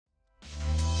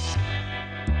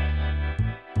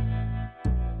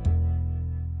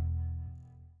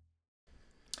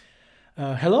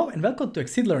Hello and welcome to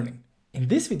Exceed Learning. In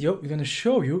this video, we're going to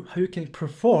show you how you can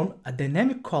perform a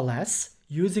dynamic coalesce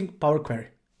using Power Query.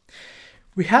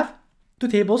 We have two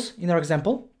tables in our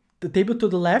example. The table to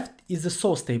the left is the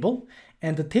source table,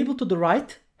 and the table to the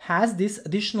right has this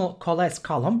additional coalesce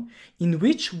column in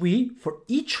which we, for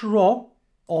each row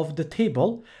of the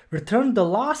table, return the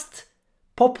last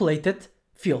populated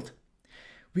field.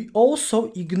 We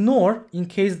also ignore, in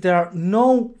case there are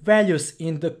no values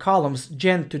in the columns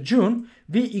Jan to June,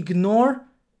 we ignore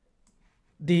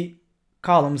the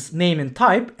columns name and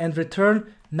type and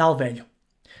return null value.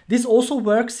 This also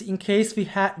works in case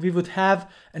we would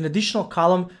have an additional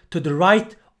column to the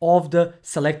right of the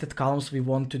selected columns we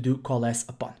want to do coalesce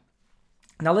upon.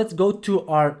 Now let's go to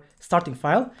our starting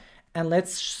file and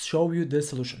let's show you the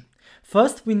solution.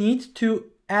 First, we need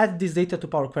to add this data to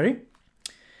Power Query.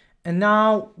 And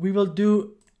now we will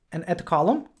do an add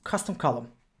column, custom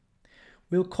column.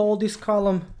 We'll call this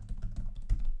column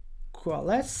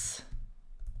Coalesce,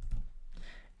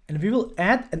 and we will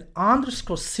add an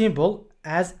underscore symbol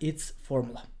as its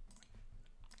formula.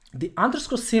 The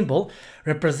underscore symbol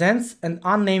represents an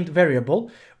unnamed variable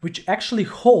which actually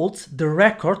holds the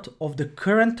record of the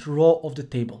current row of the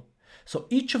table. So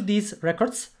each of these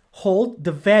records hold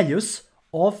the values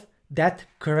of that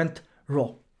current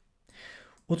row.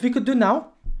 What we could do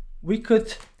now, we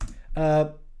could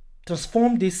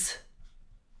transform this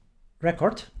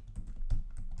record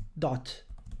dot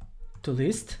to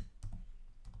list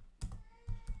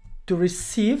to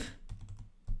receive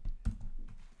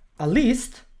a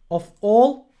list of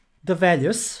all the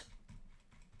values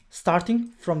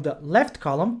starting from the left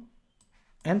column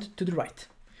and to the right.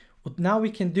 What now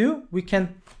we can do, we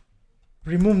can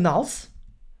remove nulls,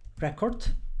 record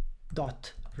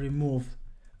dot remove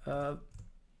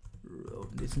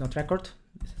it's not record,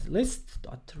 this is list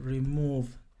dot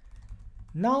remove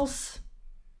nulls,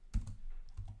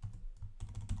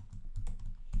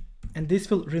 and this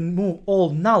will remove all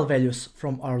null values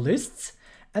from our lists,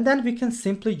 and then we can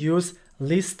simply use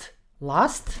list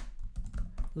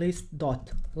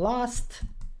dot last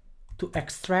to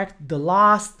extract the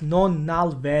last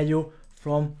non-null value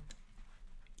from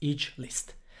each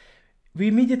list. We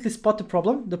immediately spot the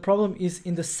problem. The problem is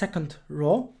in the second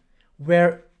row,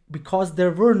 where because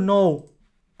there were no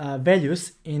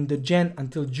values in the Jan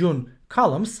until June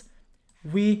columns,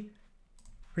 we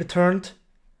returned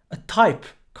a type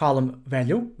column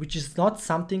value, which is not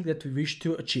something that we wish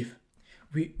to achieve.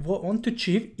 We want to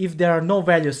achieve, if there are no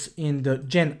values in the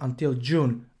Jan until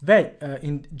June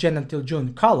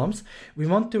columns, we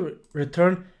want to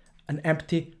return an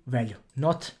empty value,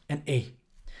 not an A.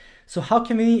 So how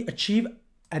can we achieve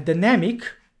a dynamic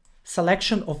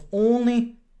selection of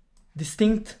only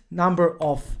distinct number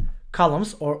of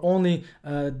columns, or only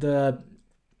the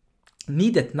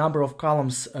needed number of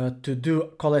columns to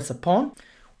do coalesce upon?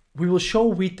 We will show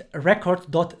with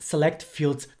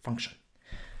Record.SelectFields function.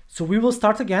 So we will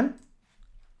start again,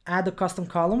 add a custom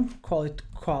column, call it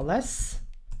Coalesce,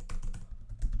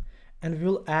 and we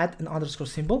will add an underscore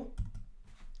symbol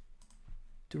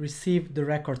to receive the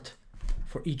record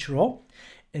for each row.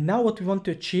 And now what we want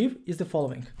to achieve is the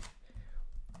following: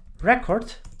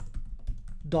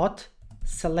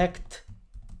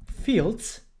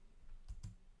 Record.SelectFields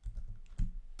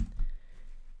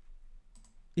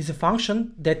is a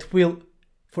function that will,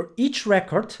 for each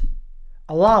record,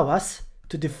 allow us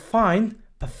to define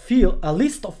a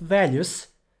list of values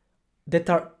that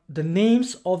are the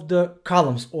names of the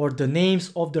columns or the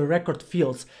names of the record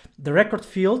fields. The record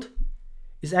field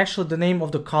is actually the name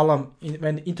of the column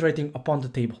when iterating upon the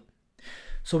table.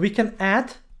 So we can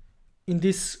add in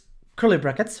this curly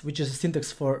brackets, which is a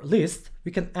syntax for list,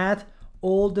 we can add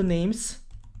all the names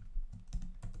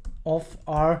of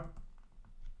our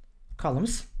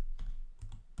columns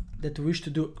that we wish to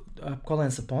do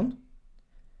coalesce upon.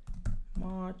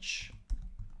 March,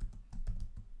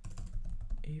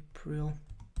 April,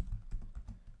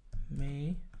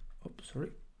 May,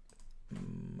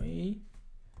 May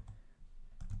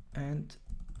and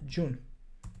June.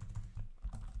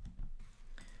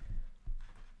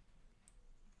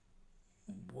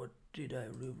 What did I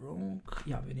do wrong?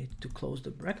 Yeah, we need to close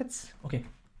the brackets. Okay,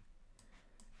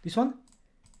 this one.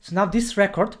 So now this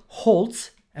record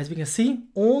holds, as we can see,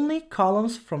 only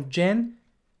columns from Jan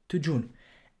to June.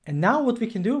 And now what we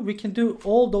can do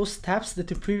all those tabs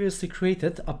that we previously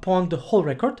created upon the whole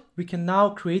record, we can now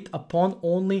create upon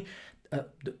only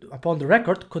upon the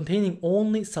record containing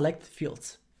only selected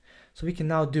fields. So we can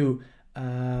now do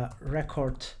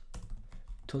record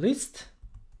to list,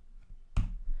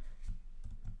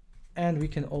 and we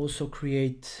can also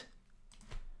create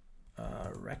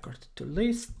record to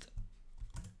list,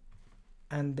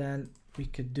 and then we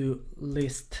could do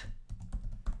list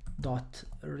dot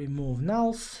remove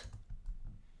nulls,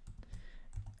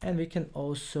 and we can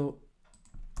also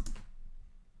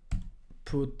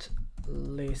put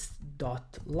list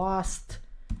dot last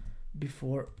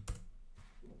before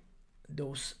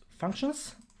those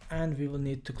functions, and we will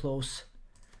need to close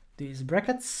these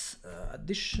brackets,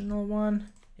 additional one,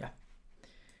 yeah,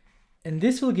 and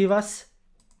this will give us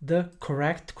the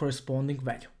correct corresponding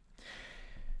value.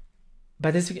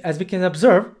 But as we can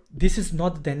observe, this is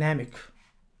not dynamic.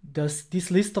 This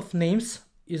list of names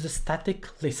is a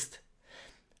static list.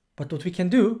 But what we can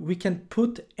do, we can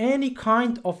put any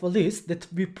kind of a list that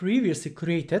we previously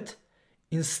created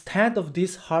instead of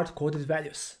these hard-coded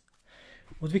values.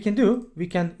 What we can do, we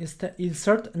can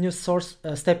insert a new source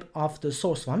step after the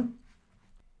source one.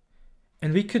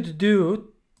 And we could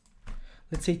do,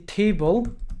 let's say, table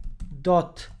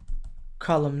dot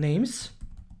column names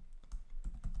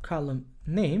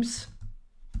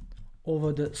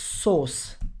over the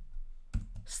source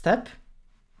step.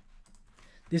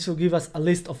 This will give us a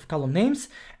list of column names,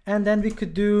 and then we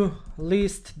could do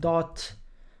list dot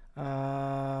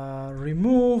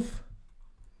remove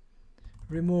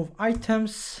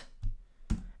items,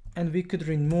 and we could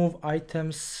remove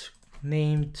items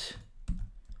named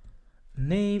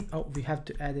name. Oh, we have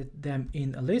to edit them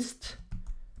in a list,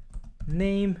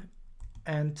 name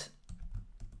and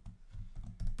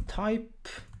type.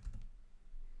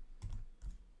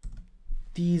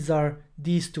 These are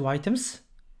these two items,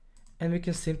 and we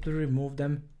can simply remove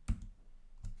them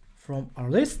from our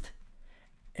list.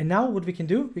 And now what we can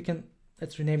do,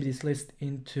 let's rename this list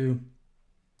into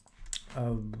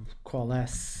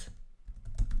Coalesce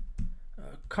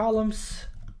columns.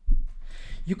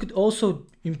 You could also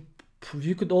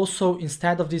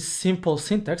instead of this simple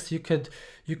syntax, you could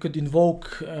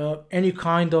invoke any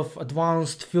kind of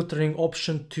advanced filtering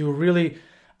option to really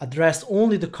address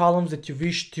only the columns that you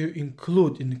wish to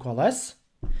include in Coalesce.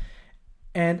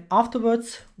 And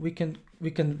afterwards we can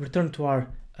return to our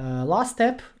last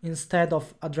step. Instead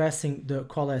of addressing the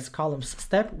Coalesce columns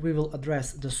step, we will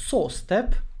address the source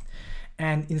step.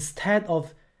 And instead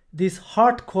of these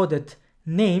hard-coded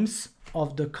names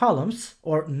of the columns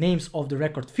or names of the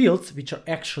record fields, which are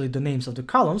actually the names of the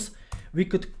columns, we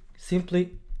could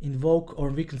simply invoke, or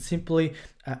we can simply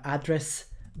address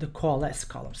the Coalesce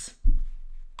columns.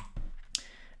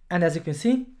 And as you can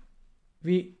see,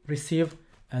 we receive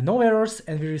no errors,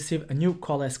 and we receive a new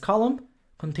Coalesce column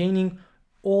containing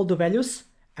all the values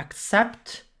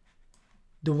except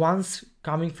the ones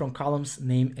coming from columns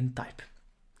name and type.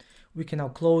 We can now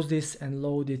close this and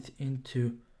load it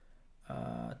into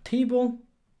a table.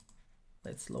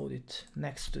 Let's load it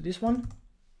next to this one.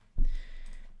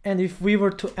 And if we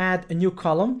were to add a new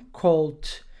column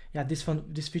called, yeah, this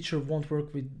feature won't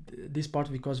work with this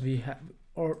part because we have,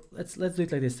 or let's do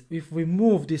it like this. If we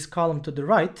move this column to the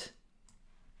right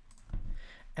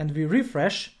and we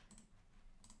refresh,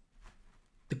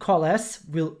 the Coalesce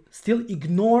will still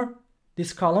ignore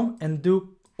this column and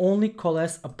do only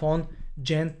Coalesce upon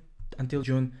Jan until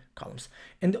June columns.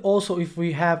 And also if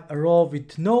we have a row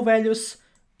with no values,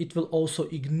 it will also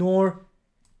ignore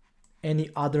any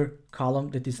other column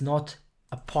that is not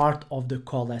a part of the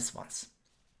Coalesce ones.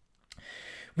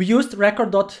 We used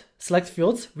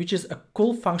Record.SelectFields, which is a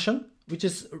cool function, which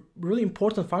is a really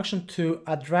important function to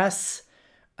address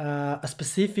a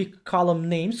specific column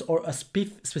names or a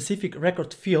specific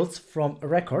record fields from a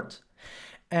record.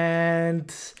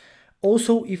 And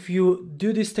also, if you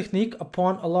do this technique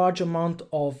upon a large amount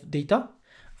of data,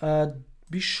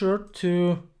 be sure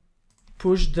to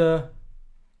push the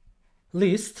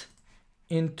list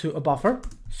into a buffer.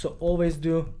 So always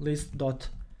do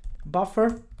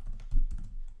list.buffer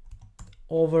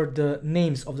over the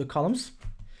names of the columns.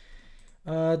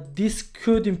 This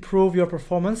could improve your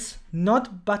performance,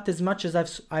 not but as much as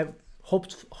I've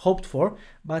hoped for,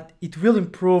 but it will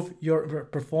improve your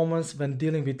performance when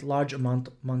dealing with large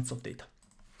amounts of data.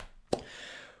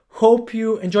 Hope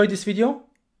you enjoyed this video.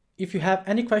 If you have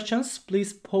any questions,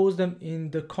 please post them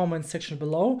in the comment section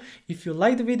below. If you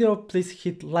like the video, please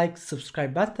hit like,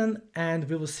 subscribe button, and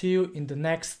we will see you in the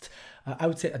next, I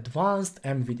would say, advanced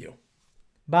M video.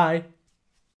 Bye.